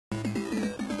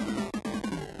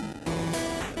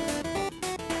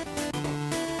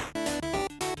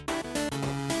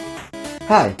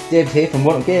Hi, David here from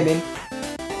One Up Gaming.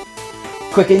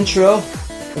 Quick intro,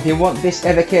 if you want this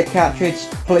Evercade cartridge,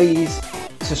 please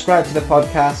subscribe to the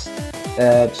podcast,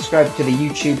 subscribe to the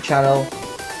YouTube channel,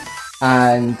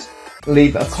 and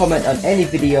leave a comment on any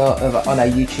video on our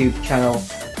YouTube channel.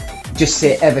 Just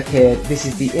say Evercade. This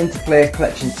is the Interplay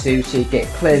Collection 2, so you get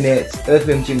Claymates,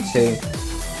 Earthworm Jim 2,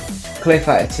 Clay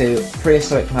Fighter 2,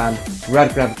 Prehistoric Man,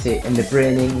 Rad Gravity, and the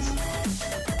Brainings.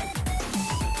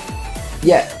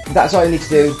 Yeah, that's all you need to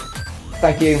do.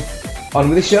 Thank you. On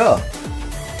with the show.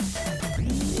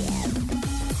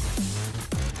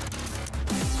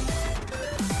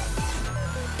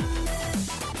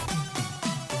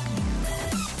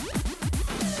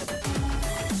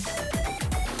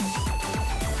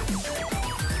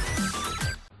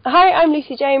 Hi, I'm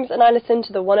Lucy James and I listen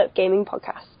to the One Up Gaming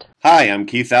podcast. Hi, I'm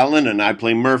Keith Allen and I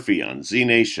play Murphy on Z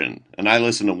Nation, and I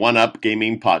listen to One Up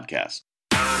Gaming podcast.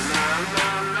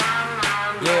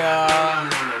 Yeah,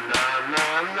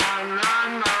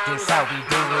 this how we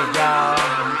do it, y'all.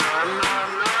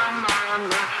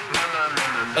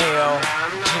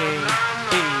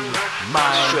 L-G-E,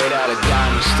 mine. Straight out of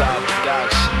Diamond Style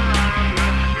Production.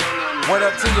 What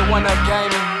up to you, One Up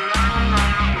Gaming?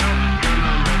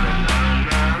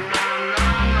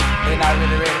 They're not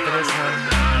really ready for this one.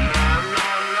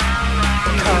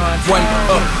 One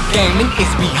Up Gaming is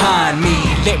behind me.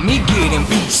 Let me get in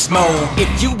beast mode. If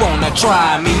you wanna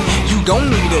try me, you don't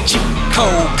need a cheat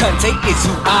code. Conte is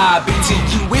who I be. To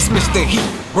you it's Mr.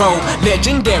 Hero,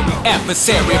 legendary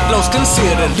adversary. Flows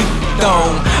consider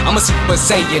lethal. I'm a Super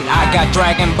Saiyan, I got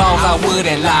Dragon Balls, I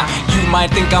wouldn't lie. You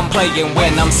might think I'm playing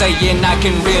when I'm saying I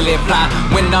can really fly.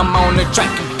 When I'm on the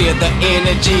track, you feel the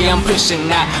energy I'm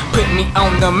pushing out. Put me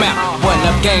on the map. One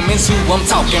Up Gaming's who I'm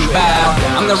talking about.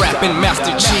 I'm the rapping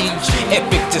Master Chief,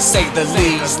 epic to say the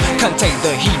least. Contain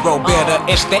the hero, better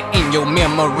etch that in your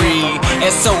memory.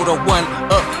 And so the One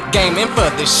Up Gaming for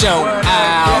the show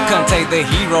out. Contain the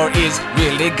hero is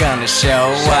really gonna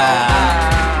show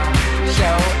out.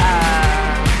 Show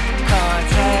out.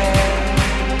 Contain.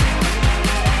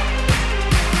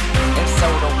 And so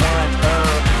the One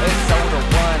Up. And so the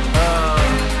One Up.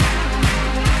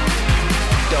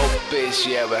 Dope bitch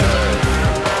you ever heard.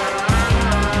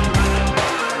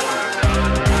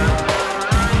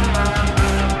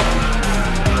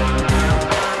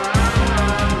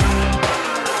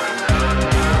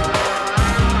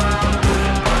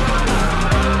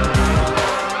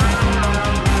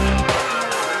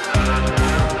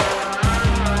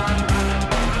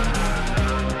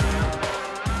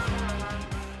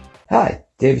 Hi,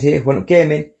 David here, One Up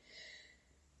Gaming.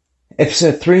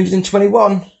 Episode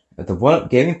 321 of the One Up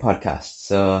Gaming podcast.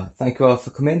 So, thank you all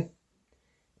for coming.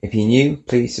 If you're new,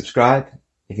 please subscribe.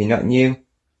 If you're not new,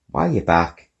 why are you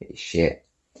back? It's shit.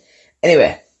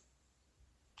 Anyway.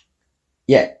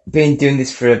 Yeah, been doing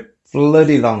this for a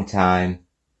bloody long time.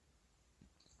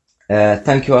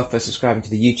 Thank you all for subscribing to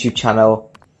the YouTube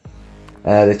channel.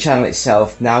 The channel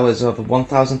itself now has over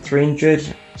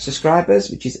 1,300 subscribers,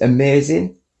 which is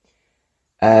amazing.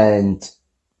 And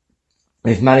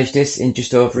we've managed this in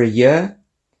just over a year,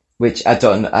 which I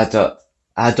don't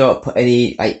put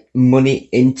any money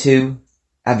into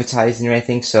advertising or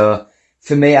anything. So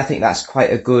for me, I think that's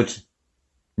quite a good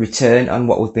return on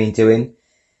what we've been doing.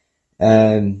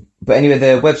 But anyway,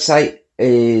 the website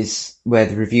is where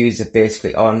the reviews are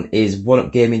basically on, is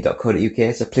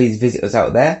oneupgaming.co.uk. So please visit us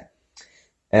out there.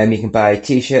 You can buy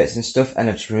t-shirts and stuff. And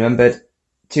I've just remembered,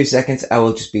 2 seconds, I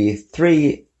will just be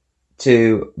 3,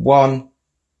 2, 1,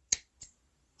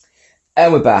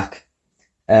 and we're back.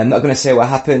 I'm not going to say what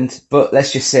happened, but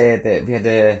let's just say that we had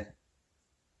a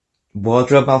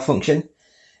wardrobe malfunction.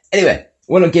 Anyway,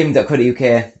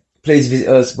 oneupgaming.co.uk. Please visit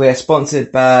us. We're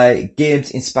sponsored by Games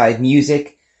Inspired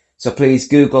Music, so please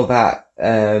Google that.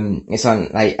 It's on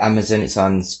Amazon, it's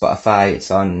on Spotify, it's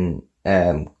on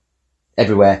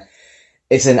everywhere.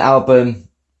 It's an album.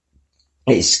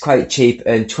 It's quite cheap,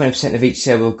 and 20% of each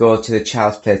sale will go to the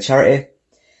Child's Play charity.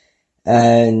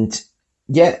 And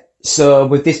yeah, so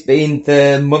with this being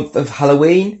the month of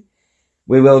Halloween,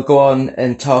 we will go on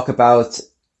and talk about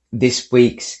this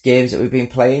week's games that we've been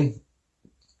playing.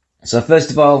 So first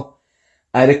of all,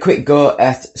 I had a quick go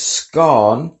at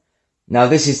Scorn. Now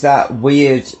this is that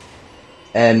weird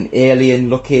alien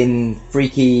looking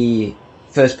freaky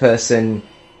first person.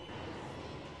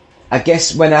 I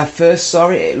guess when I first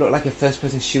saw it, it looked like a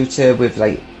first-person shooter with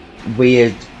like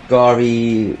weird,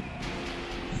 gory,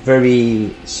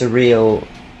 very surreal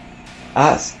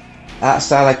art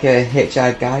style, like a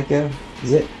H.R. Geiger,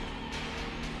 is it?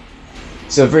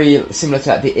 So very similar to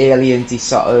like the Aliens-y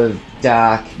sort of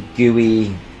dark,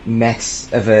 gooey mess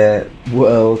of a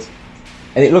world,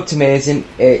 and it looked amazing.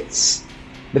 It's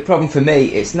the problem for me,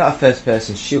 it's not a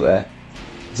first-person shooter.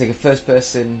 It's like a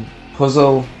first-person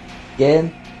puzzle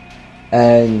game,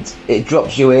 and it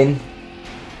drops you in,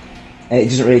 and it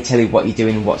doesn't really tell you what you're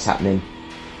doing and what's happening.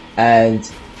 And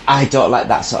I don't like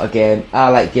that sort of game. I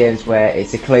like games where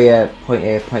it's a clear point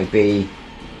A, point B,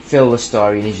 fill the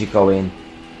story in as you go in.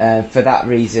 For that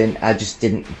reason, I just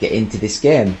didn't get into this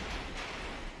game.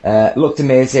 Looked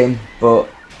amazing, but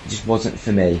it just wasn't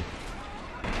for me.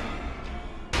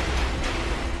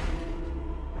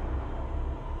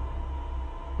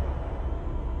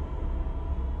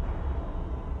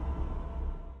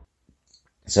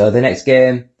 So the next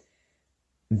game,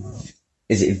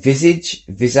 is it Visage?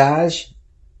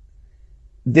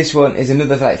 This one is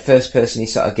another like first person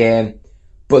sort of game,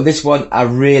 but this one I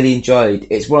really enjoyed.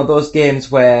 It's one of those games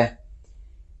where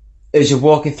as you're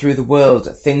walking through the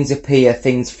world, things appear,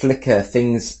 things flicker,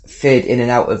 things fade in and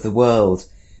out of the world,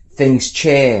 things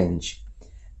change,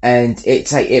 and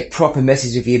it's like it proper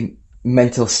messes with your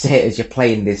mental state as you're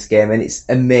playing this game, and it's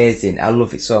amazing. I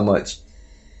love it so much.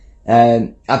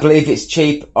 I believe it's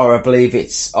cheap, or I believe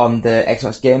it's on the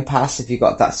Xbox Game Pass if you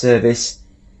got that service.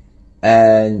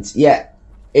 And yeah,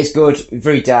 it's good,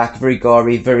 very dark, very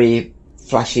gory, very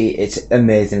flashy. It's an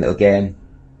amazing little game.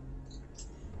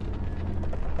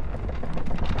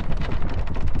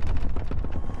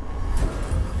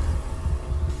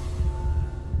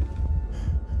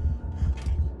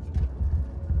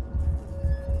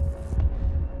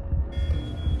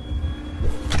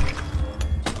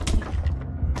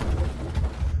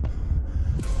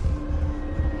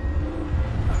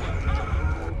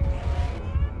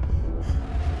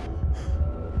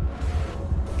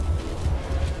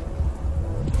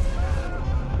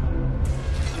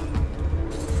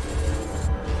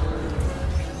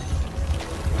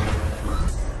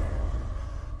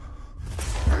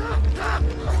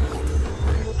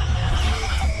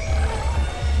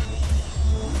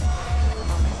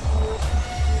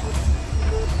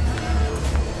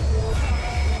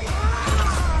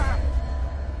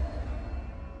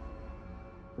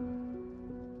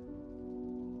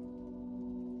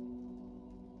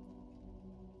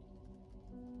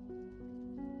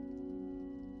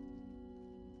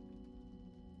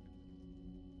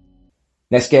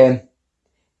 Next game,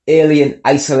 Alien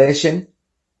Isolation.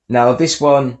 Now this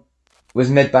one was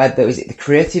made by the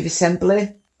Creative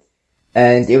Assembly,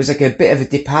 and it was like a bit of a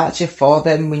departure for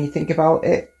them when you think about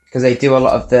it, because they do a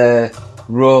lot of the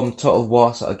Rome Total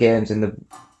War sort of games and the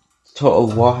Total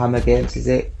Warhammer games, is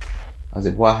it? Or is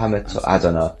it Warhammer? I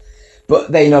don't know.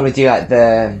 But they normally do like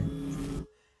the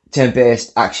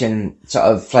turn-based action sort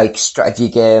of like strategy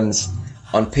games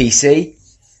on PC.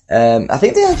 I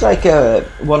think they had like a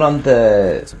one on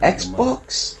the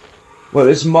Xbox where it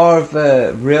was more of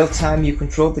a real time, you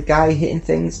controlled the guy hitting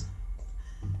things.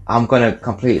 I'm gonna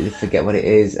completely forget what it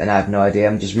is, and I have no idea.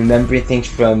 I'm just remembering things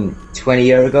from 20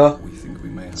 years ago.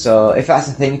 So if that's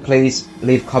a thing, please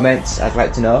leave comments. I'd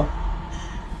like to know.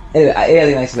 Anyway,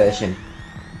 Alien Isolation.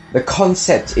 The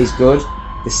concept is good.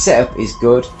 The setup is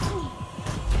good.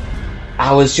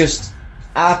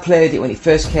 I played it when it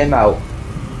first came out,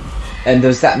 and there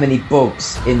was that many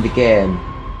bugs in the game.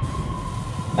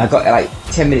 I got like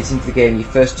 10 minutes into the game, you're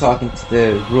first talking to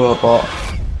the robot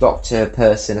doctor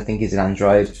person, I think he's an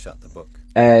android,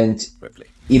 and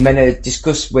you're meant to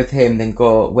discuss with him, then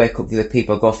go wake up the other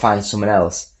people, go find someone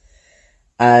else.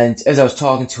 And as I was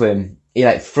talking to him, he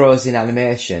like froze in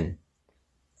animation,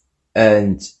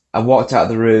 and I walked out of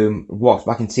the room, walked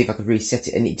back and see if I could reset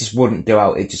it, and it just wouldn't go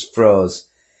out, it just froze.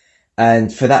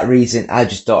 And for that reason, I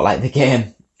just don't like the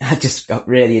game. I just got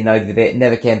really annoyed with it,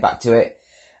 never came back to it.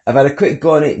 I've had a quick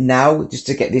go on it now, just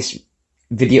to get this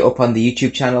video up on the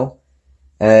YouTube channel,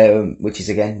 which is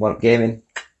again, One Up Gaming.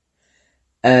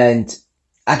 And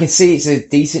I can see it's a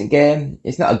decent game.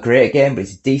 It's not a great game, but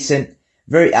it's decent.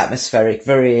 Very atmospheric,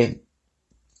 very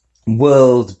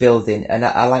world building, and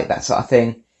I like that sort of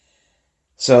thing.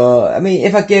 So, I mean,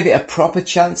 if I gave it a proper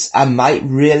chance, I might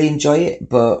really enjoy it,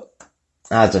 but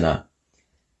I don't know.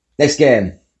 Next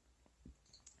game.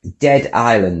 Dead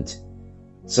Island.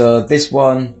 So this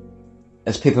one,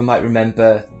 as people might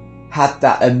remember, had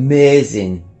that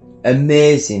amazing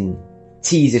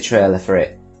teaser trailer for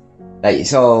it. Like,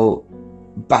 it's all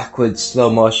backwards, slow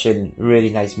motion, really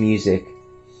nice music.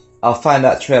 I'll find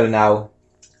that trailer now.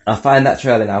 I'll find that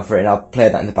trailer now for it, and I'll play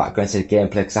that in the background instead of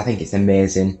gameplay, because I think it's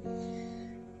amazing.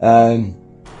 I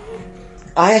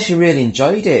actually really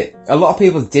enjoyed it. A lot of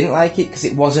people didn't like it because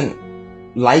it wasn't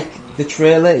like the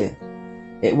trailer.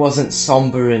 It wasn't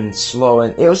somber and slow,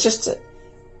 and it was just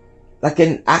like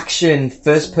an action,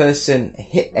 first person,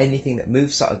 hit anything that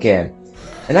moves sort of game.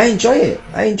 And I enjoyed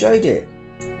it.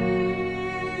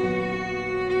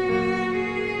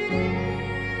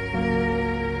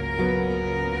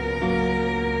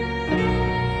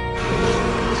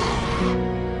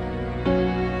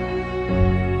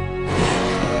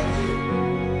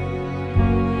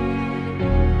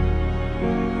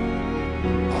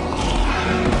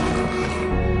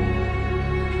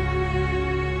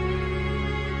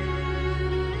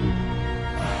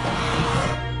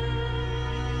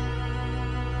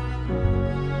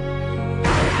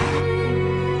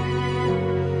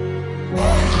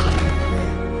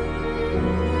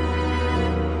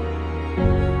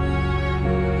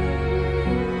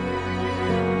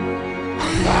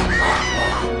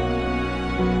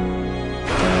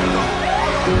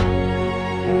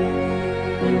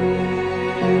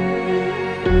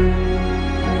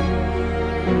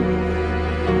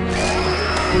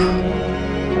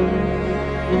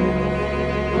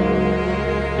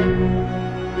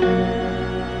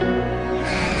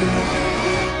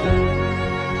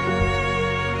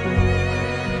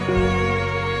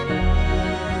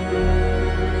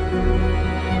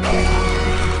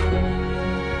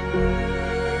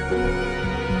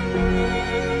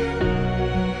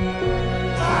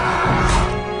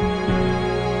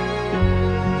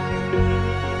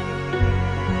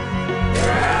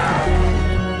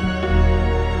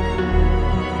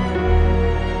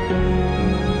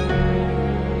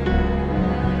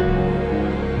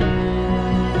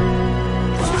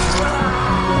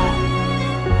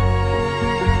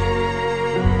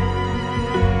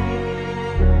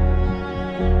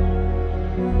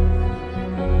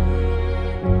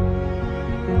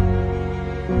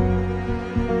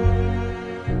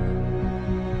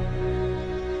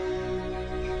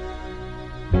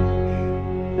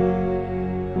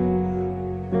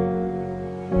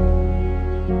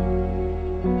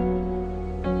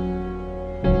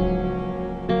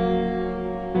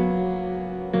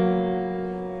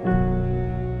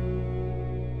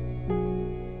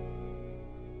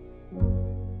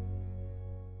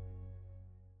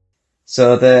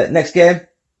 So the next game,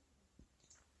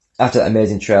 after that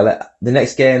amazing trailer, the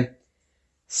next game,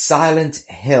 Silent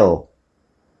Hill,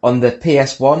 on the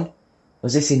PS1.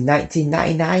 Was this in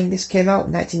 1999 this came out?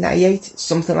 1998?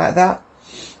 Something like that.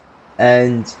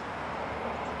 And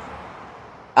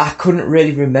I couldn't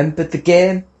really remember the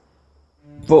game,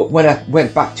 but when I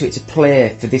went back to it to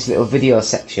play for this little video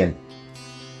section,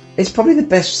 it's probably the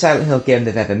best Silent Hill game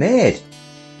they've ever made.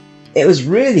 It was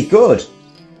really good.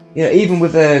 You know, even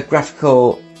with the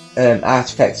graphical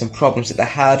artifacts and problems that they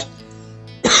had,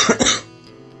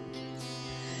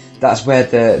 that's where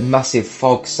the massive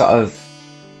fog sort of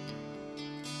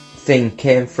thing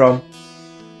came from,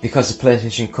 because the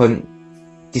PlayStation couldn't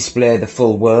display the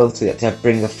full world, so you had to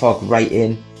bring the fog right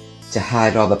in to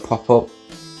hide all the pop-up.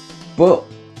 But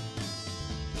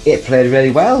it played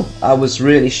really well. I was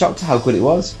really shocked at how good it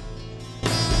was.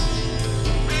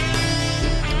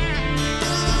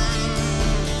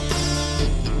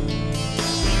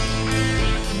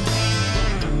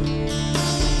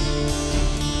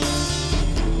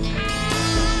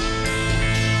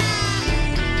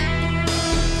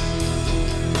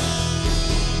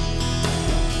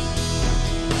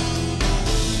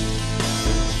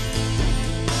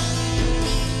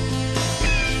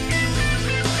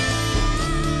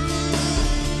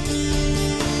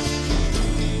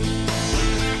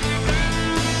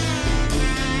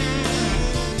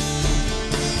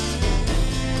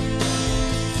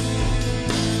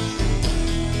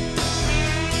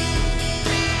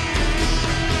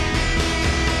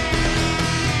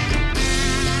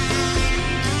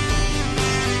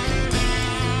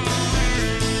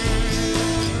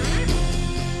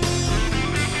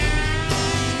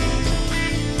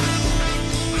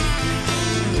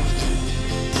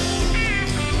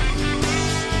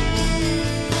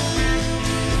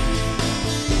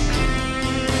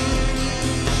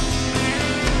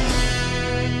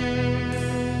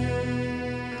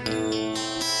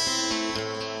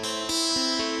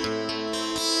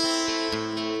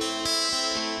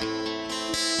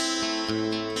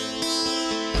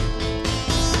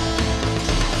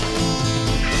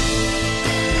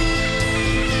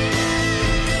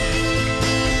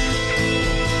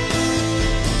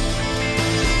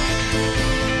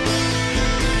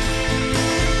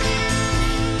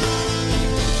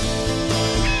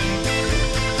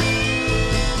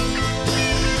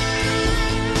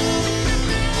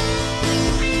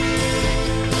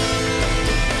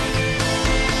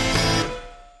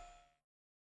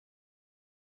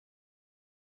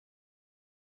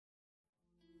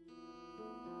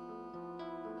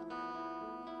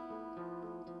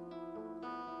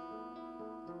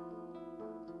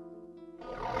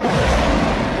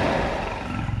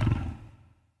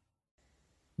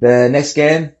 The next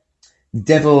game,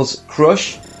 Devil's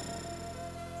Crush.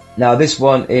 Now this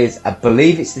one is, I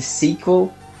believe it's the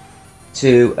sequel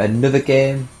to another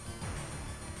game,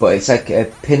 but it's like a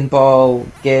pinball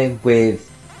game with,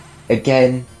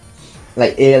 again,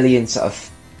 like alien sort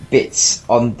of bits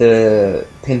on the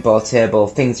pinball table.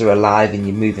 Things are alive and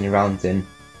you're moving around, and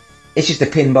it's just a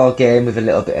pinball game with a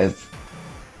little bit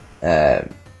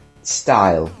of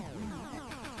style.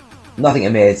 Nothing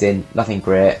amazing, nothing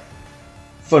great.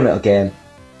 Fun little game.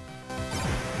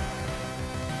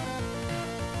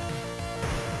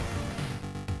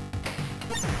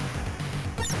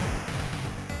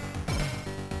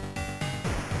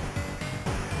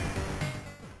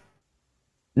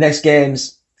 Next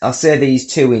games, I'll say these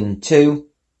two in two.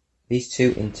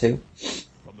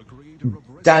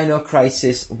 Dino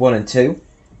Crisis 1 and 2.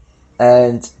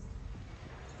 And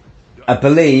I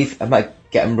believe, I might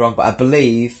get them wrong, but I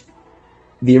believe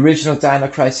the original Dino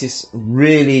Crisis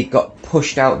really got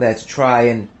pushed out there to try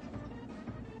and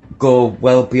go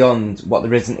well beyond what the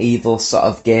Resident Evil sort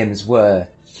of games were.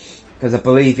 Because I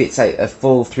believe it's like a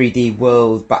full 3D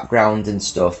world background and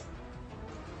stuff,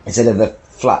 instead of the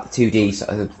flat 2D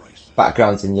sort of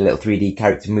backgrounds and your little 3D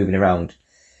character moving around.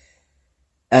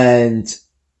 And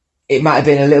it might have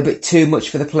been a little bit too much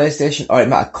for the PlayStation, or it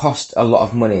might have cost a lot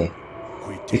of money,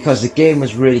 because the game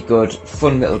was really good,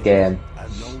 fun little game.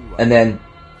 And then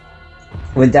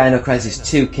when Dino Crisis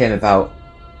 2 came about,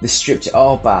 they stripped it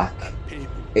all back.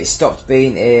 It stopped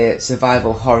being a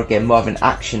survival horror game, more of an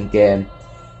action game.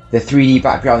 The 3D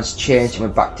backgrounds changed and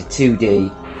went back to 2D.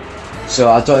 So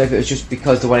I don't know if it was just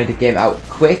because they wanted the game out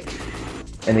quick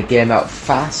and the game out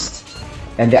fast,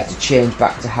 and they had to change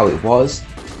back to how it was.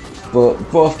 But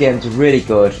both games are really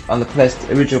good. On the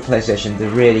original PlayStation, they're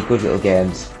really good little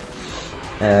games.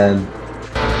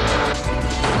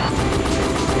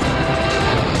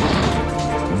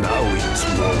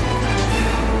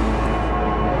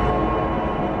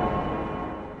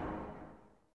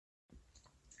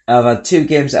 I've had 2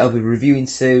 games that I'll be reviewing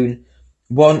soon.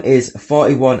 One is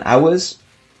 41 Hours,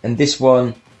 and this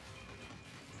one,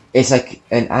 it's like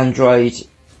an android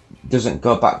doesn't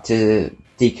go back to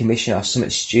decommission or something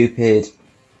stupid.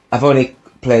 I've only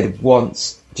played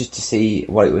once just to see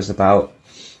what it was about,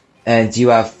 and you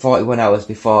have 41 hours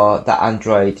before that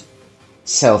android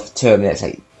self-terminates.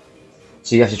 Like,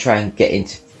 so you have to try and get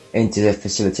into the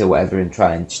facility or whatever and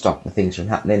try and stop the things from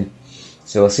happening.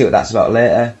 So we'll see what that's about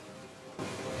later.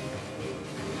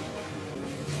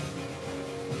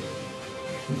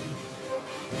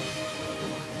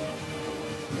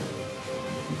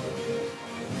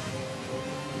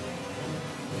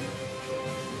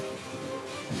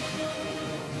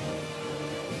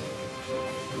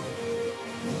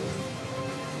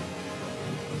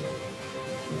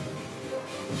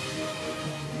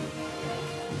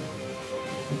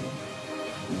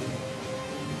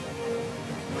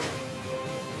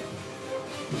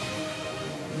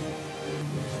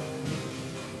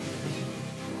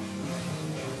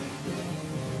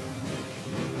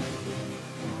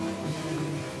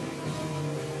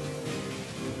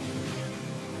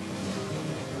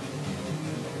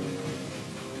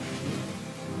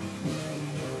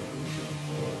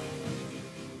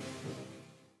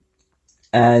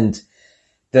 And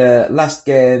the last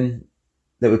game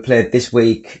that we played this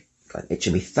week, got an itch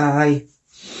in my thigh.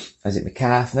 Or is it my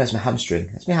calf? No, it's my hamstring.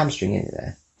 That's my hamstring in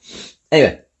there.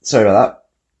 Anyway, sorry about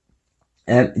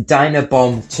that.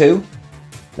 Dynabomb 2.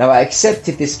 Now, I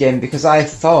accepted this game because I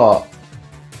thought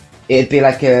it'd be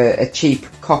like a cheap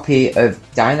copy of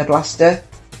Dynablaster,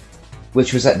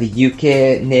 which was like the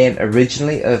UK name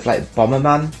originally of like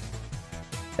Bomberman.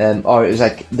 Or it was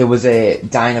like, there was a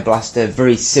Dynablaster,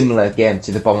 very similar game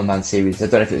to the Bomberman series. I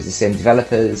don't know if it was the same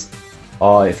developers,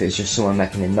 or if it was just someone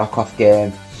making a knockoff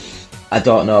game. I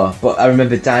don't know, but I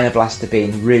remember Dynablaster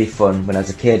being really fun when I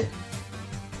was a kid.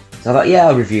 So I thought, yeah,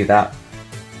 I'll review that.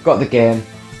 Got the game.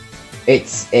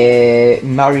 It's a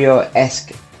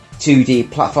Mario-esque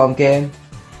 2D platform game.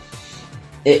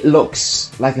 It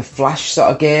looks like a Flash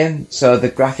sort of game, so the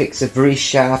graphics are very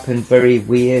sharp and very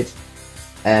weird.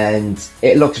 And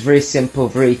it looks very simple,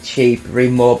 very cheap, very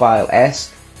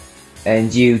mobile-esque.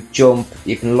 And you jump,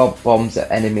 you can lob bombs at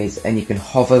enemies, and you can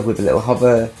hover with a little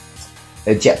hover.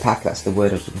 A jetpack, that's the word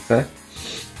I was looking for.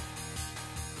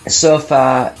 So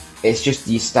far, it's just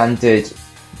your standard,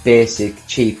 basic,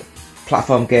 cheap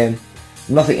platform game.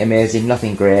 Nothing amazing,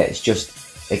 nothing great, it's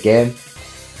just a game.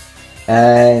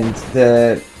 And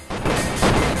the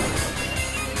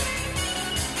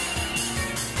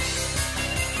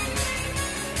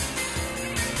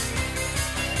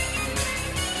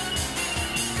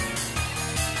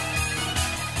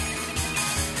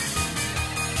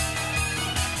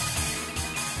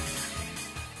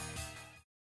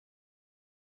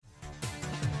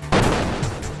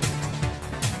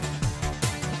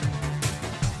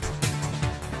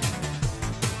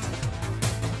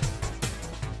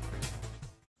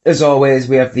as always,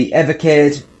 we have the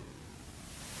Evercade.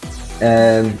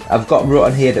 I've got wrote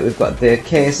on here that we've got the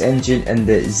Chaos Engine and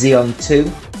the Xeon 2,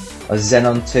 or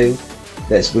Xenon 2,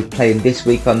 that's we're playing this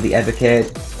week on the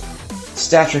Evercade.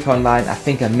 Star Trek Online, I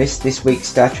think I missed this week's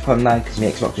Star Trek Online because my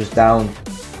Xbox was down.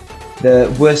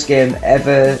 The worst game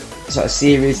ever sort of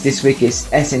series this week is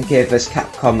SNK vs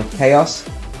Capcom Chaos.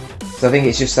 So I think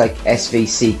it's just like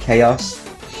SVC Chaos,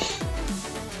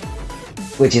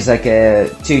 which is like a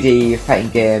 2D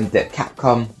fighting game that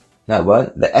Capcom, no it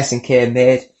weren't, that SNK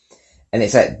made. And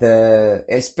it's like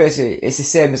it's the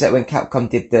same as like when Capcom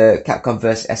did the Capcom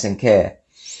vs SNK.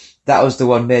 That was the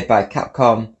one made by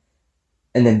Capcom,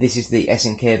 and then this is the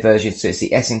SNK version, so it's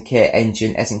the SNK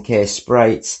engine, SNK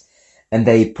sprites, and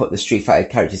they put the Street Fighter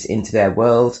characters into their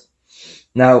world.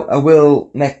 Now, I will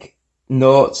make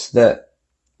note that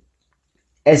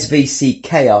SVC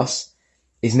Chaos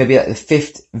is maybe like the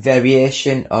 5th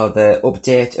variation or the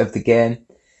update of the game.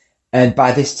 And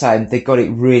by this time, they got it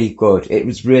really good. It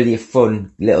was really a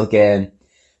fun little game.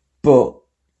 But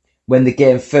when the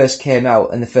game first came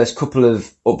out and the first couple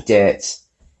of updates,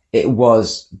 it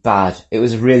was bad. It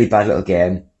was a really bad little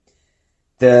game.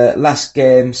 The last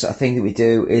game sort of thing that we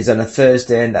do is on a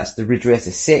Thursday, and that's the Ridge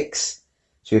Racer 6.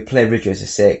 So we play Ridge Racer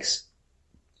 6.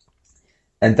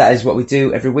 And that is what we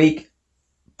do every week.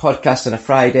 Podcast on a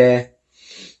Friday.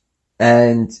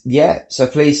 And yeah, so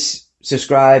please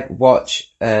subscribe,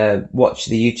 watch the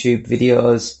YouTube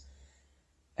videos,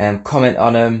 and comment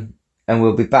on them, and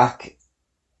we'll be back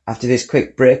after this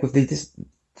quick break with this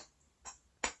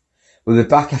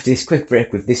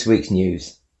week's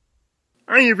news.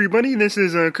 Hi everybody, this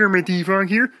is Kermit the Frog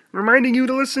here, reminding you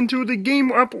to listen to the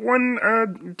Game Up One,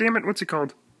 damn it, what's it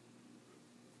called?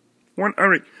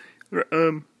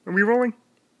 Are we rolling?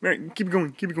 Alright, keep it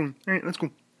going. Alright, let's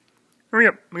go. Hurry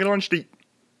up, I got a lunch date.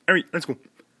 Alright, let's go.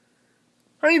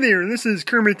 Hi there, this is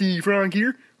Kermit the Frog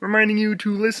here, reminding you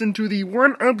to listen to the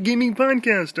One Up Gaming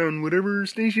Podcast on whatever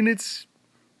station it's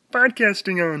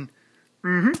podcasting on.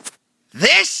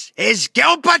 This is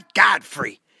Gilbert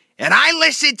Godfrey, and I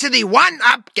listen to the One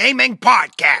Up Gaming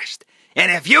Podcast.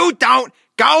 And if you don't,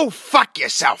 go fuck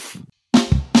yourself.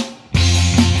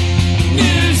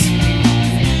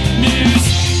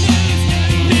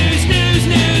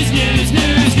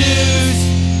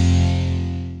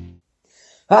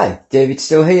 Hi, David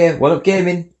still here, One Up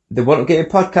Gaming, the One Up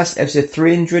Gaming Podcast, episode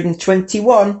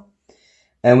 321.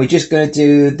 And we're just going to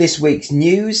do this week's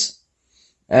news.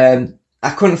 I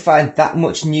couldn't find that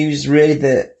much news really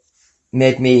that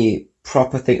made me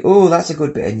proper think, oh, that's a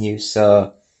good bit of news.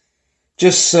 So,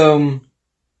 just some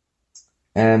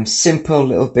simple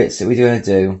little bits that we're going to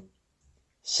do.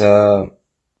 So,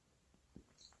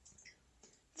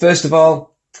 first of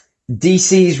all,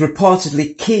 DC is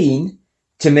reportedly keen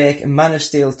to make Man of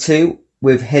Steel 2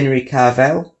 with Henry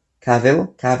Cavill.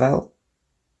 Cavill?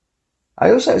 I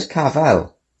always thought it was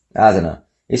Cavill. I don't know.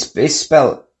 It's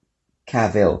spelled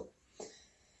Cavill.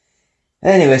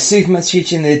 Anyway, Superman's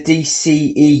future in the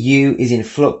DCEU is in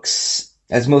flux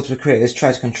as multiple creators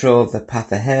try to control the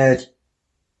path ahead.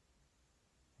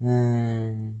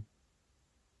 James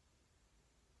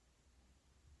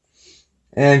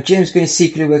Gunn is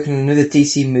secretly working on another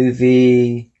DC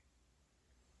movie.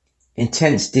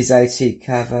 Intense desire to see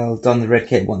Cavill don the red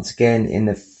cape once again in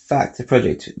the fact the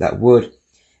project that would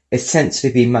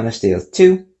essentially be Man of Steel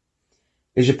 2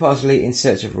 is reportedly in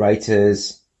search of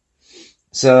writers.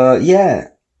 So yeah,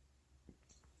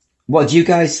 what do you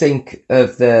guys think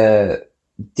of the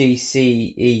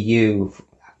DCEU?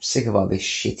 I'm sick of all this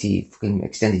shitty fucking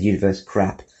extended universe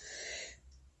crap.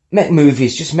 Make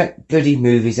movies, just make bloody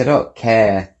movies, I don't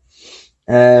care.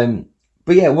 But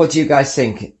yeah, what do you guys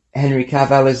think? Henry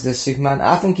Cavill as the Superman?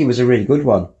 I think he was a really good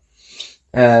one.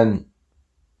 And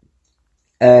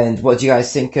what do you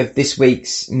guys think of this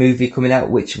week's movie coming out,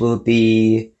 which will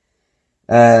be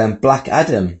Black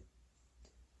Adam?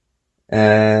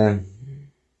 Anyway,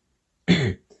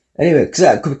 because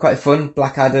that could be quite fun,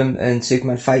 Black Adam and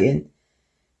Superman fighting.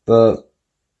 But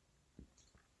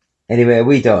anyway,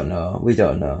 we don't know,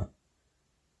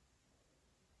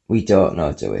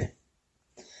 do we?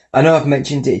 I know I've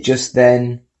mentioned it just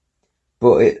then,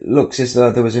 but it looks as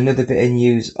though there was another bit of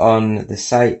news on the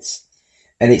sites,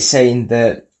 and it's saying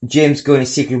that James Gunn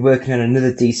is secretly working on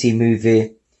another DC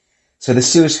movie. So the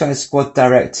Suicide Squad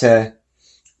director,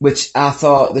 which I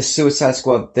thought the Suicide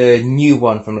Squad, the new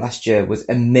one from last year, was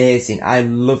amazing. I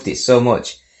loved it so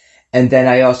much. And then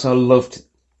I also loved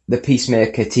the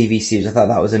Peacemaker TV series. I thought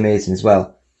that was amazing as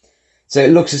well. So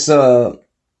it looks as though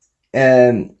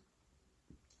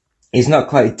he's not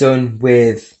quite done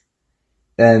with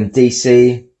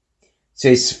DC. So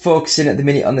he's focusing at the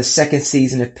minute on the second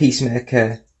season of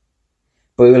Peacemaker,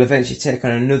 but he will eventually take on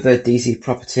another DC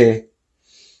property.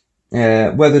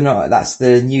 Whether or not that's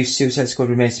the new Suicide Squad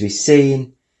remains to be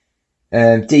seen.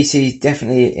 DC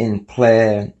definitely in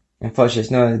play. Unfortunately, it's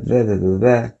no blah, blah, blah,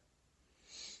 blah.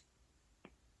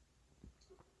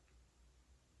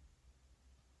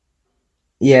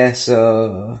 Yeah,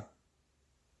 so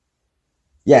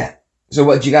yeah. So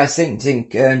what do you guys think? Do you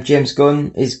think James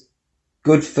Gunn is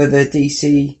good for the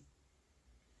DC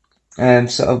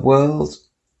sort of world?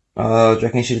 Or do you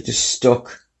reckon he should have just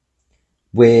stuck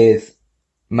with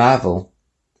Marvel?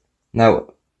 Now,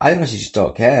 I honestly just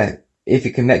don't care. If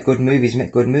you can make good movies,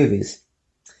 make good movies.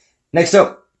 Next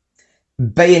up,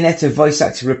 Bayonetta voice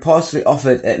actor reportedly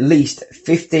offered at least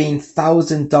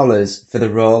 $15,000 for the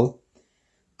role,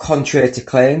 contrary to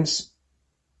claims.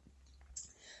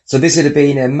 So this would have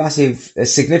been a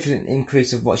significant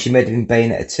increase of what she made in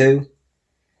Bayonetta 2.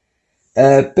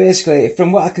 Basically,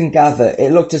 from what I can gather,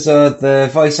 it looked as though the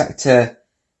voice actor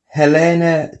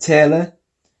Helena Taylor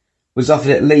was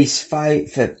offered at least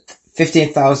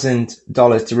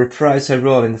 $15,000 to reprise her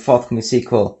role in the forthcoming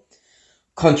sequel,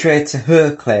 contrary to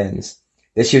her claims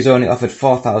that she was only offered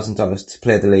 $4,000 to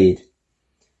play the lead.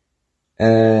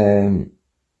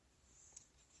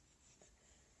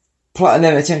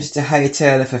 Platinum attempted to hire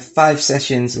Taylor for 5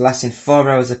 sessions lasting 4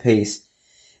 hours apiece,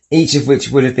 each of which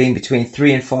would have been between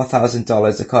 $3,000 and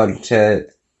 $4,000 according to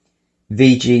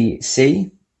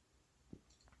VGC.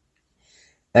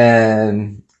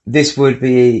 This would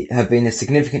have been a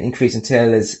significant increase in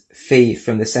Taylor's fee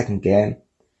from the second game.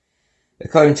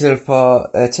 According to the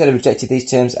report, Taylor rejected these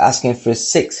terms, asking for a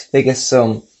 6-figure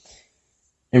sum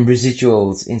in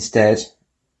residuals instead.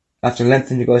 After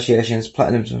lengthy negotiations,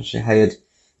 Platinum hired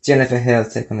Jennifer Hale to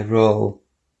take on the role.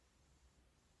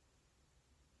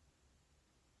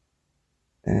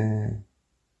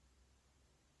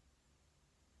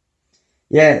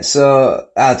 Yeah, so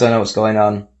I don't know what's going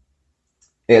on.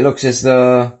 It looks as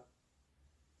though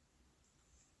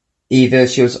either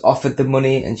she was offered the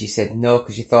money and she said no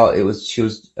because she thought she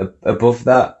was above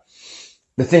that.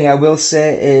 The thing I will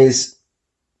say is,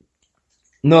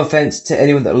 no offense to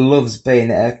anyone that loves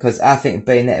Bayonetta, because I think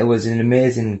Bayonetta was an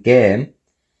amazing game.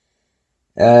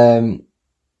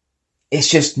 It's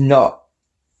just not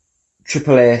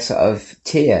AAA sort of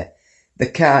tier. They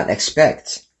can't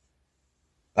expect,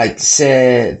 like,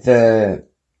 say, the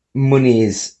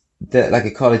monies that like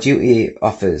a Call of Duty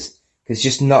offers, because it's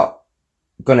just not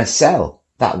gonna sell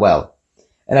that well.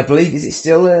 And I believe, is it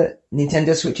still a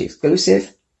Nintendo Switch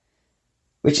exclusive?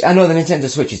 Which I know the Nintendo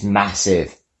Switch is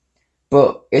massive,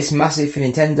 but it's massive for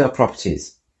Nintendo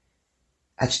properties.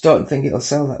 I just don't think it'll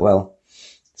sell that well.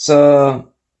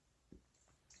 So,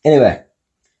 anyway,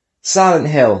 Silent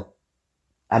Hill.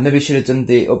 I maybe should have done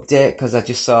the update because I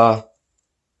just saw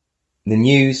the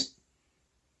news.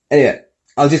 Anyway,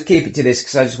 I'll just keep it to this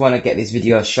because I just want to get this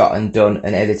video shot and done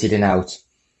and edited and out.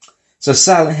 So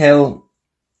Silent Hill,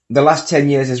 the last 10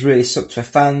 years has really sucked for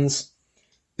fans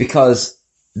because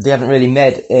they haven't really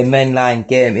made a mainline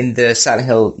game in the Silent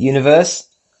Hill universe.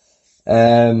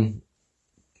 But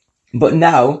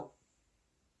now,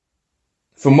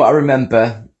 from what I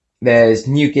remember, there's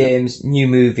new games, new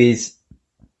movies,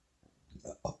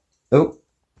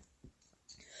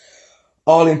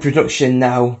 all in production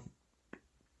now.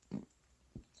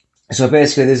 So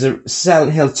basically there's a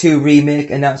Silent Hill 2 remake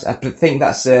announced. I think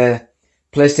that's a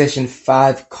PlayStation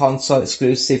 5 console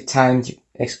exclusive, timed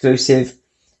exclusive,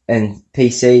 and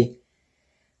PC.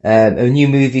 A new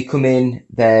movie coming.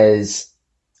 I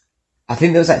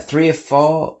think there was like 3 or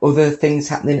 4 other things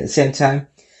happening at the same time.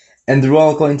 And they're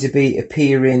all going to be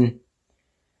appearing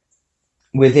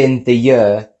within the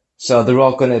year. So they're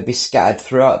all going to be scattered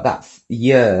throughout that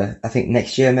year. I think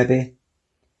next year maybe.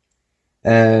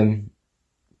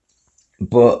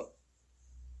 But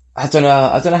I don't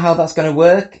know how that's going to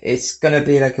work. It's going to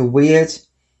be like a weird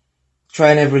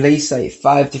trying to release like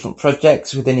 5 different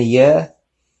projects within a year.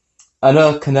 I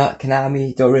know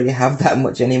Konami don't really have that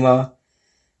much anymore.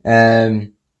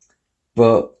 But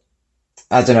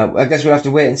I don't know. I guess we'll have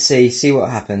to wait and see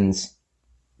what happens.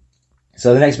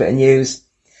 So the next bit of news.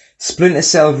 Splinter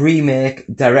Cell remake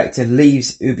director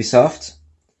leaves Ubisoft.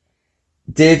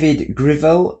 David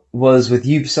Grivell was with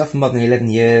Ubisoft for more than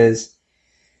 11 years.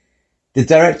 The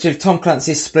director of Tom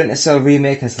Clancy's Splinter Cell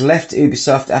remake has left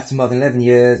Ubisoft after more than 11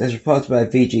 years. As reported by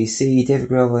VGC, David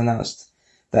Grivell announced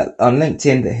that on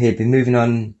LinkedIn that he'd be moving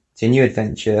on to a new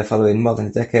adventure following more than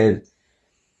a decade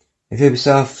with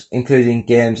Ubisoft, including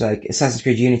games like Assassin's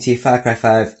Creed Unity, Far Cry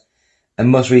 5, and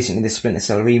most recently the Splinter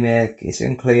Cell remake. It's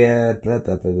unclear, blah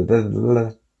blah blah blah blah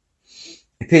blah.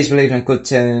 It appears to be leaving on good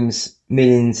terms,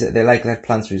 meaning that they likely have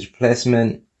plans for his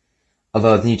replacement,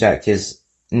 although the new director's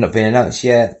not been announced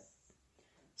yet.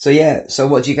 So yeah, so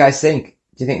what do you guys think?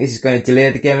 Do you think this is going to delay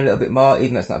the game a little bit more,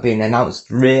 even though it's not being announced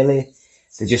really?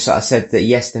 They just sort of said that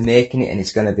yes, they're making it and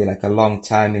it's going to be like a long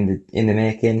time in the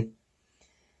making.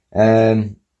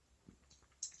 I'm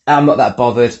not that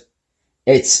bothered.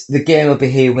 The game will be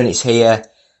here when it's here,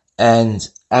 and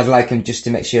I'd like them just to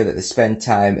make sure that they spend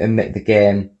time and make the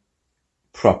game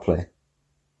properly.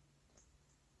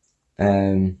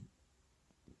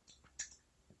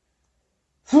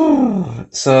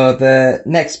 So the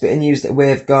next bit of news that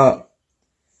we've got,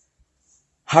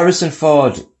 Harrison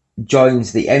Ford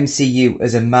joins the MCU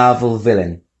as a Marvel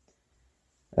villain.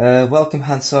 Welcome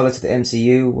Han Solo to the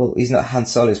MCU. Well, he's not Han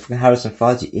Solo, he's fucking Harrison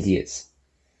Ford, you idiots.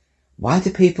 Why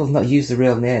do people not use the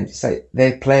real names? It's like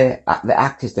they play the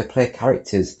actors, they play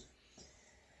characters.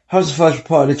 Harrison Ford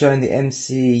reportedly joined the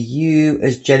MCU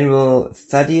as General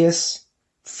Thaddeus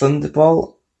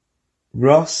Thunderbolt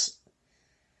Ross.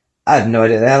 I have no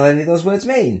idea what the hell any of those words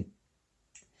mean.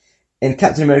 In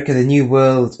Captain America: The New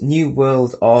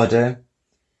World Order,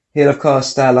 he'll of course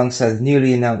star alongside the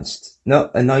newly anointed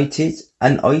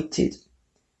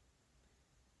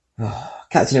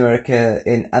Captain America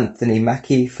in Anthony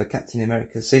Mackie for Captain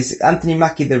America. So is Anthony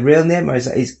Mackie the real name or is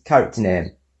that his character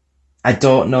name? I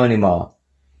don't know anymore.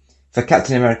 For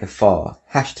Captain America 4.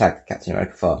 Hashtag Captain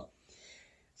America 4.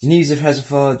 The news of Harrison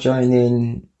Ford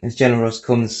joining as General Ross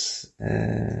comes...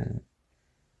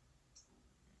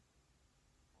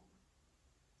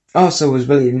 Also was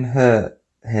William Hurt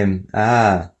him?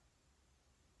 Ah.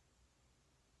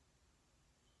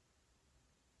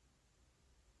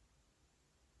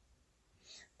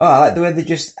 Oh, I like the way they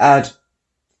just add,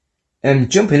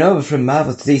 jumping over from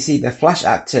Marvel to DC, the Flash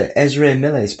actor Ezra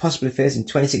Miller is possibly facing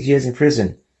 26 years in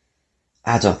prison.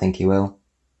 I don't think he will.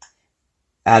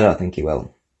 I don't think it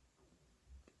will.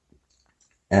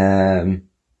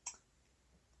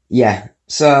 Yeah,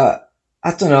 so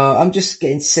I don't know. I'm just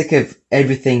getting sick of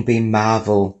everything being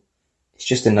Marvel. It's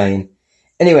just annoying.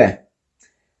 Anyway,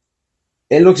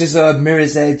 it looks as though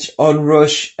Mirror's Edge,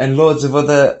 Onrush, and loads of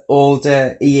other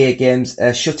older EA games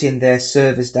are shutting their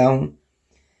servers down.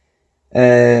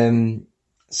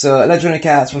 So Electronic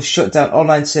Arts will shut down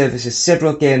online servers for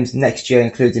several games next year,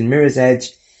 including Mirror's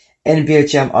Edge, NBA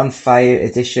Jam On Fire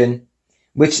Edition,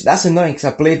 which that's annoying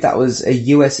because I believe that was a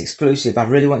US exclusive. I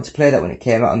really wanted to play that when it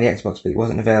came out on the Xbox, but it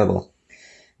wasn't available.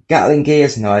 Gatling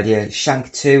Gears, no idea.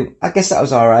 Shank 2, I guess that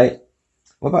was alright.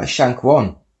 What about Shank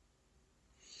 1?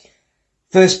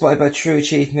 First spotted by True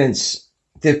Achievements.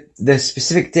 The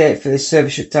specific date for the server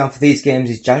shutdown for these games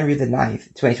is January the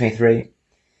 9th, 2023.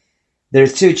 There are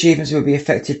 2 achievements that will be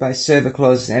affected by server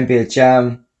closes in NBA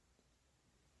Jam.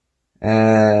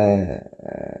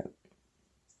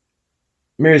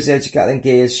 Mirror's Edge, Gatling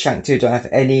Gears, Shank 2 don't have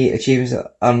any achievements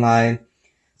online,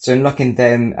 so unlocking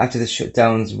them after the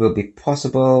shutdowns will be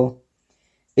possible.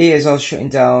 EA is all shutting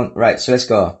down. Right, so let's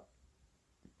go.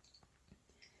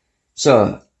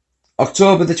 So,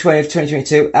 October the 20th,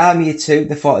 2022, Army 2,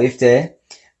 the 40th day.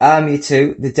 Army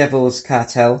 2, The Devil's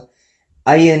Cartel.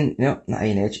 Dragon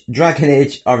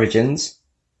Age Origins.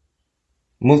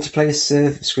 Multiplayer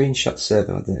screenshot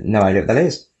server. No idea what that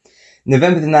is.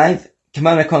 November the 9th,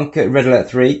 Command & Conquer Red Alert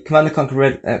 3. Command &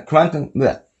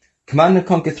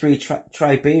 Conquer 3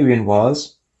 Triberian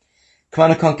Wars.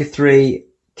 Command & Conquer 3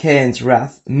 Kane's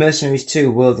Wrath. Mercenaries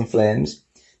 2 World in Flames.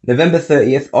 November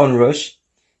 30th, Onrush.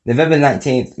 November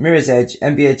 19th, Mirror's Edge,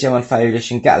 NBA Jam On Fire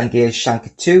Edition, Gatling Gears,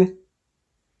 Shank 2.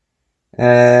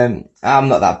 I'm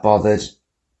not that bothered.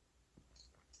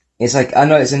 It's like, I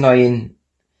know it's annoying,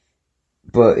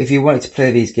 but if you wanted to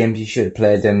play these games, you should have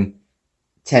played them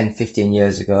 10, 15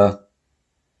 years ago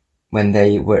when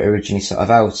they were originally sort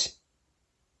of out.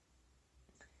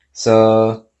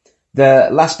 So, the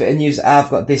last bit of news I've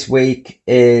got this week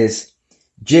is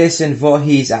Jason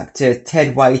Voorhees actor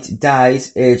Ted White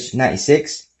dies, aged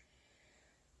 96.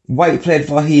 White played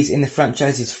Voorhees in the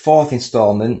franchise's 4th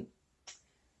installment.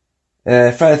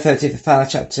 Friday the 13th, the final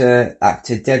chapter,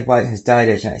 actor Ted White has died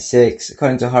aged 96.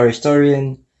 According to a horror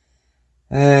historian,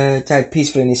 died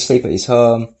peacefully in his sleep at his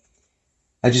home.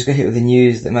 I just got hit with the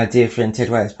news that my dear friend Ted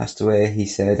White has passed away, he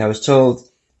said. I was told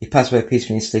he passed away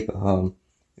peacefully in his sleep at home.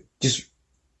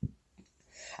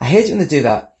 I hate it when they do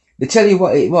that. They tell you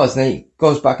what it was, and then it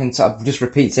goes back and sort of just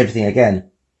repeats everything again.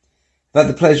 I've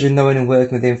had the pleasure of knowing and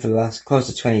working with him for the last close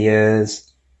to 20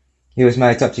 years. He was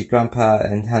my adopted grandpa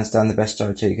and hands down the best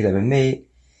storyteller you could ever meet.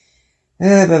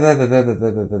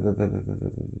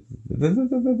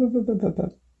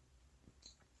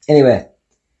 Anyway,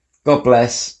 God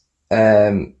bless.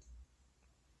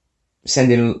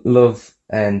 Sending love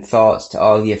and thoughts to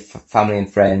all your family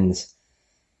and friends.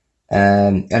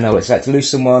 I know what it's like to lose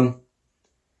someone.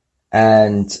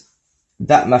 And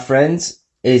that, my friends,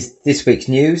 is this week's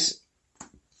news.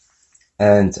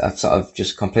 And I've sort of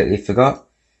just completely forgot.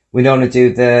 We normally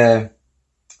do the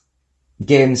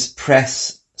Games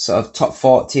Press sort of top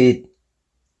 40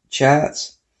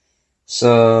 charts.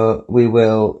 So we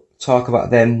will talk about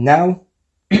them now.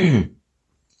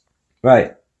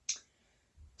 Right.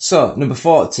 So, number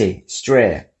 40,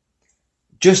 Stray.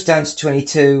 Just Dance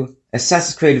 22,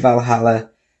 Assassin's Creed Valhalla,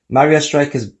 Mario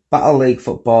Strikers Battle League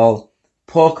Football,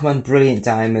 Pokemon Brilliant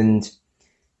Diamond.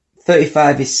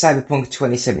 35 is Cyberpunk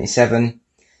 2077,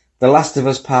 The Last of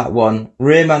Us Part 1,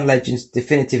 Rayman Legends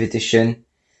Definitive Edition,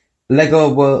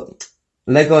 Lego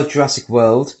Jurassic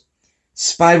World,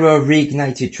 Spyro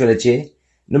Reignited Trilogy,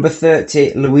 number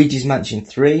 30, Luigi's Mansion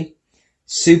 3,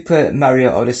 Super Mario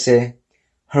Odyssey,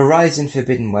 Horizon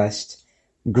Forbidden West,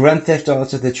 Grand Theft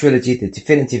Auto The Trilogy The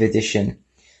Definitive Edition,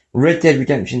 Red Dead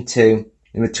Redemption 2,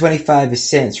 number 25 is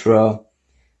Saints Row,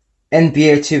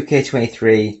 NBA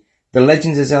 2K23, The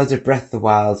Legends of Zelda Breath of the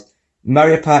Wild,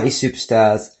 Mario Party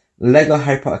Superstars, Lego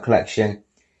Harry Potter Collection,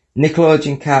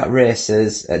 Nickelodeon Kart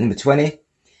Racers at number 20,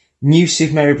 New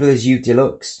Super Mario Bros. U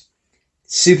Deluxe,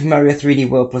 Super Mario 3D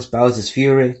World plus Bowser's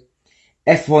Fury,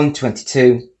 F1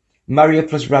 22, Mario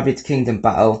plus Rabbids Kingdom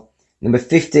Battle, number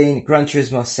 15, Gran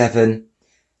Turismo 7,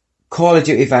 Call of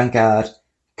Duty Vanguard,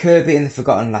 Kirby and the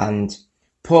Forgotten Land,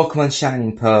 Pokemon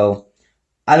Shining Pearl,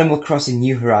 Animal Crossing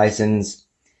New Horizons,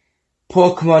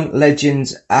 Pokemon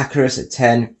Legends Arceus at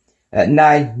 10, at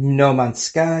 9, No Man's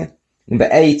Sky, number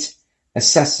 8,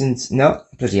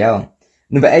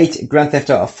 number 8, Grand Theft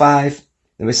Auto 5,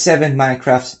 number 7,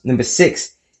 Minecraft, number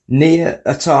 6, Nier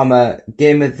Automata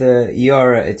Game of the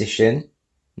Year Edition,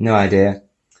 no idea,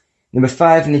 number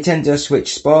 5, Nintendo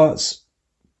Switch Sports,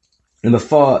 Number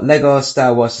 4, Lego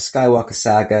Star Wars The Skywalker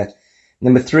Saga.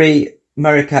 Number 3,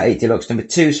 Mario Kart 8 Deluxe. Number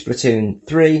 2, Splatoon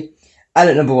 3. And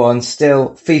at number 1,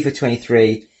 still FIFA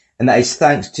 23. And that is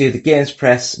thanks to the Games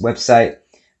Press website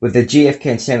with the GFK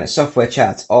Entertainment software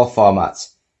chat, all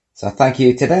formats. So thank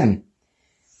you to them.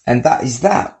 And that is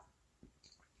that.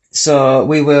 So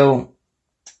we will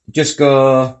just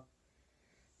go.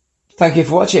 Thank you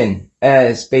for watching.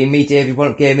 It's been me, David,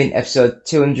 One Up Gaming, episode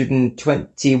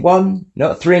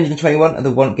 321 of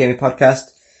the One Up Gaming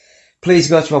podcast. Please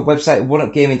go to our website,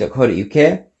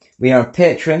 oneupgaming.co.uk. We are on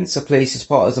Patreon, so please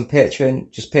support us on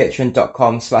Patreon, just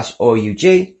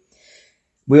patreon.com/OUG.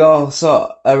 We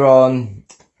also are on,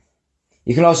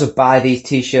 you can also buy these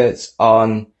t-shirts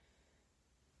on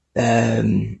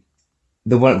the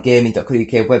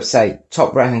oneupgaming.co.uk website,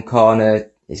 top right hand corner.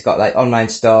 It's got like online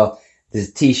store,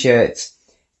 there's t-shirts,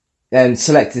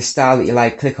 select the style that you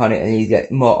like, click on it and you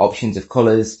get more options of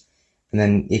colours, and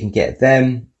then you can get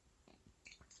them.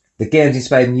 The games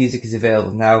inspired music is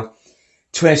available now.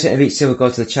 20% of each sale will go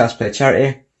to the Child's Play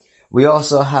charity. We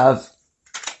also have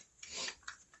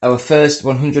our first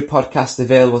 100 podcasts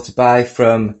available to buy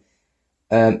from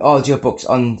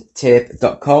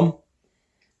audiobooksontape.com.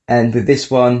 And with this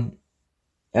one,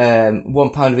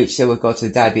 £1 of each sale will go to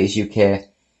the Diabetes UK.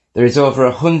 There is over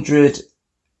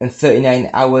 139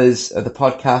 hours of the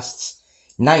podcasts,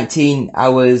 19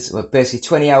 hours, well, basically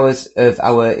 20 hours of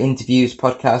our interviews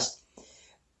podcast,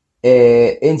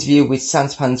 interview with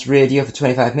Sanspans Radio for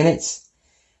 25 minutes,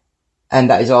 and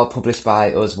that is all published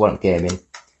by us, One Up Gaming.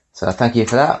 So thank you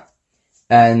for that.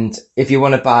 And if you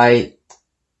want to buy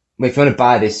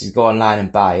this, you go online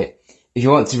and buy it. If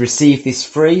you want to receive this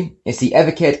free, it's the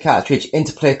Evercade Cartridge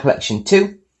Interplay Collection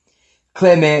 2,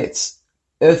 Claymates,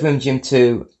 Earthworm Jim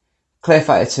 2, Clay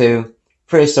Fighter 2,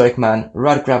 Prehistoric Man,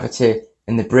 Rad Gravity,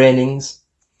 and The Brainings.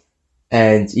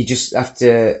 And you just,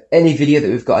 after any video that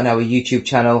we've got on our YouTube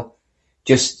channel,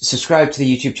 just subscribe to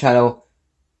the YouTube channel,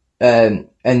 and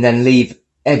then leave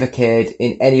Evercade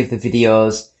in any of the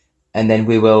videos, and then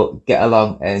we will get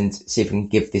along and see if we can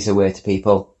give this away to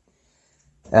people.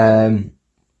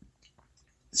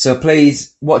 So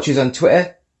please watch us on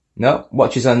Twitter. No,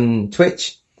 watch us on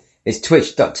Twitch. It's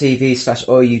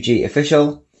twitch.tv/OUG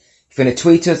official. If you want to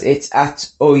tweet us, it's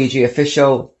at OUG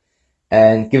official.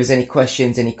 And give us any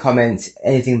questions, any comments,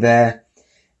 anything there.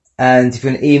 And if you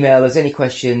want to email us any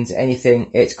questions, anything,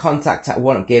 it's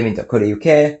contact@oneupgaming.co.uk.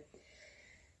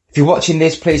 If you're watching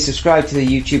this, please subscribe to the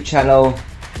YouTube channel.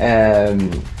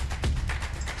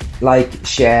 Like,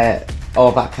 share,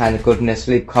 all that kind of goodness,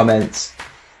 leave comments.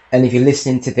 And if you're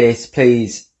listening to this,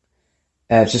 please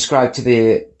subscribe to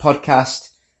the podcast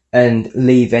and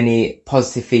leave any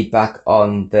positive feedback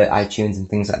on the iTunes and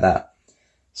things like that.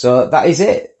 So that is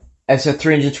it. Episode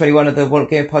 321 of the One Up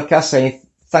Game podcast. Saying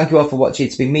thank you all for watching.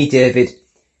 It's been me, David,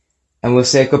 and we'll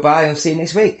say goodbye and see you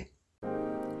next week.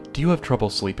 Do you have trouble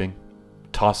sleeping?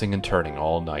 Tossing and turning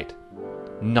all night?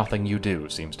 Nothing you do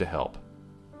seems to help.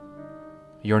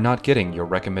 You're not getting your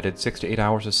recommended 6 to 8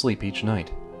 hours of sleep each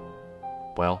night.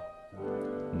 Well,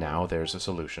 now there's a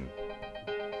solution.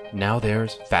 Now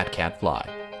there's Fat Cat Fly.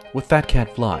 With Fat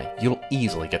Cat Fly, you'll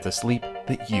easily get the sleep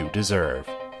that you deserve.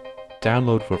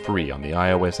 Download for free on the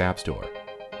iOS App Store,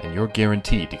 and you're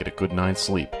guaranteed to get a good night's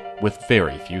sleep with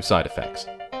very few side effects,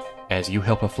 as you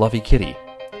help a fluffy kitty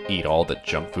eat all the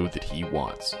junk food that he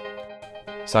wants.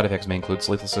 Side effects may include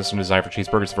sleeplessness and desire for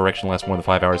cheeseburgers if erection lasts more than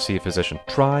 5 hours. See a physician.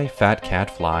 Try Fat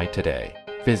Cat Fly today.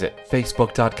 Visit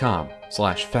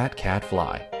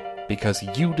facebook.com/fatcatfly, because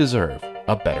you deserve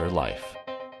a better life.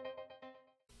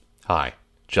 Hi,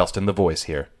 Justin the Voice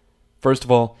here. First of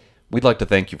all, we'd like to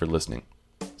thank you for listening.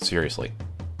 Seriously,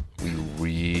 we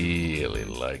really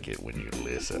like it when you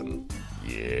listen.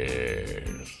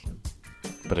 Yes.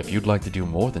 But if you'd like to do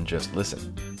more than just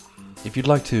listen, if you'd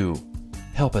like to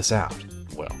help us out,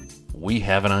 well, we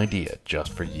have an idea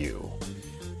just for you.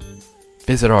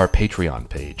 Visit our Patreon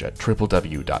page at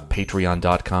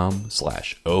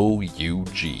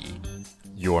www.patreon.com/OUG.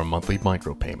 Your monthly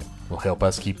micropayment will help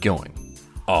us keep going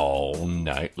all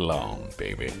night long,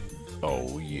 baby.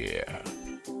 Oh yeah.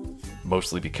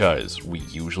 Mostly because we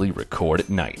usually record at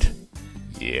night.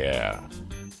 Yeah.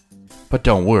 But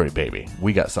don't worry, baby.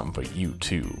 We got something for you,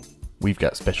 too. We've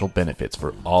got special benefits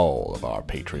for all of our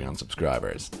Patreon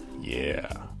subscribers.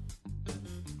 Yeah.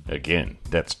 Again,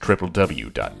 that's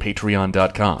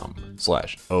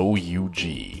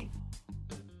www.patreon.com/OUG.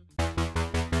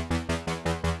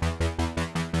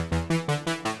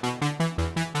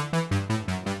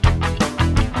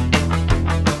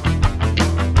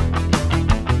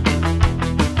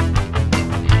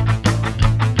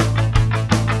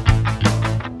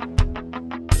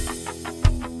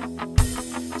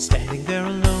 Standing there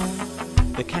alone,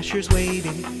 the cashier's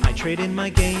waiting. I trade in my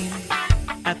game.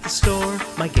 At the store,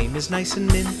 my game is nice and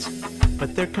mint,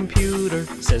 but their computer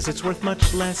says it's worth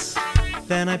much less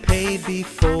than I paid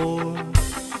before.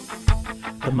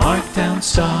 The markdown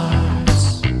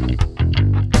starts.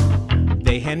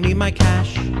 They hand me my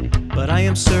cash, but I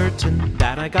am certain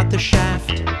that I got the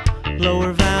shaft.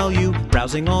 Lower value,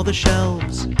 browsing all the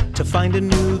shelves to find a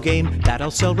new game that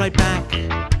I'll sell right back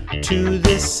to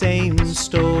this same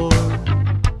store.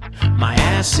 My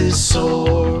ass is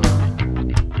sore.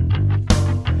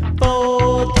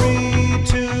 4, 3,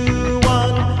 2,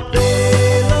 1.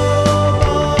 They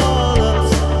lowball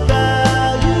us,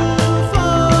 value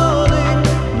falling.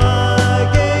 My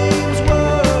game's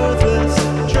worthless,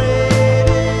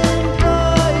 trading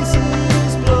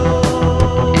prices blow.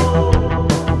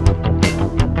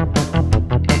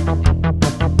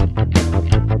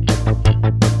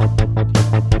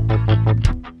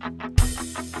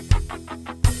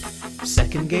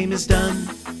 Second game is done,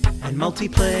 and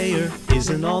multiplayer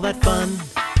isn't all that fun.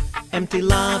 Empty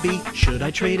lobby, should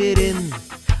I trade it in?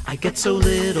 I get so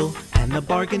little, and the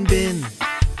bargain bin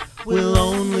will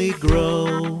only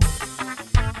grow.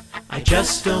 I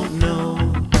just don't know.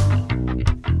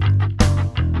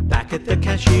 Back at the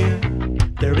cashier,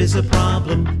 there is a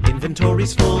problem.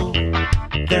 Inventory's full.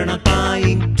 They're not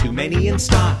buying too many in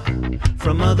stock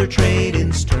from other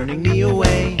trade-ins, turning me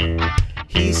away.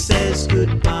 He says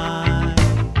goodbye,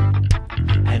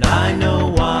 and I know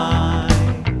why.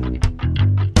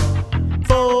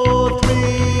 4,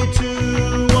 3,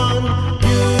 2, 1.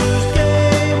 Used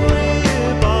game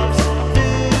rip-offs,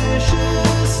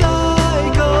 vicious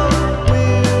cycle.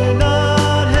 We're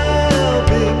not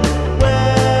helping.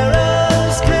 Where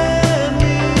else can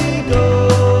we go?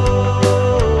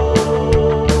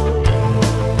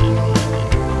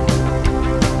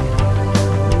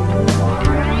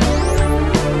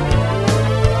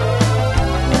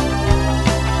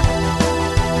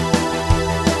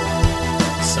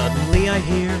 Suddenly I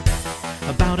hear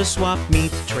about a swap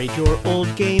meet. Trade your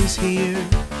old games here.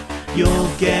 You'll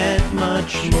get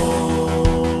much more.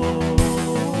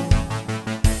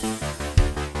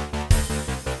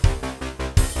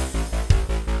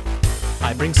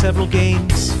 I bring several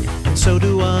games, and so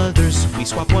do others. We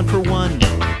swap one for one.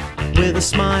 With a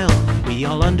smile, we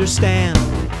all understand.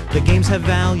 The games have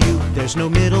value, there's no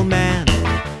middleman.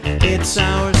 It's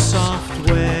our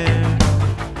software.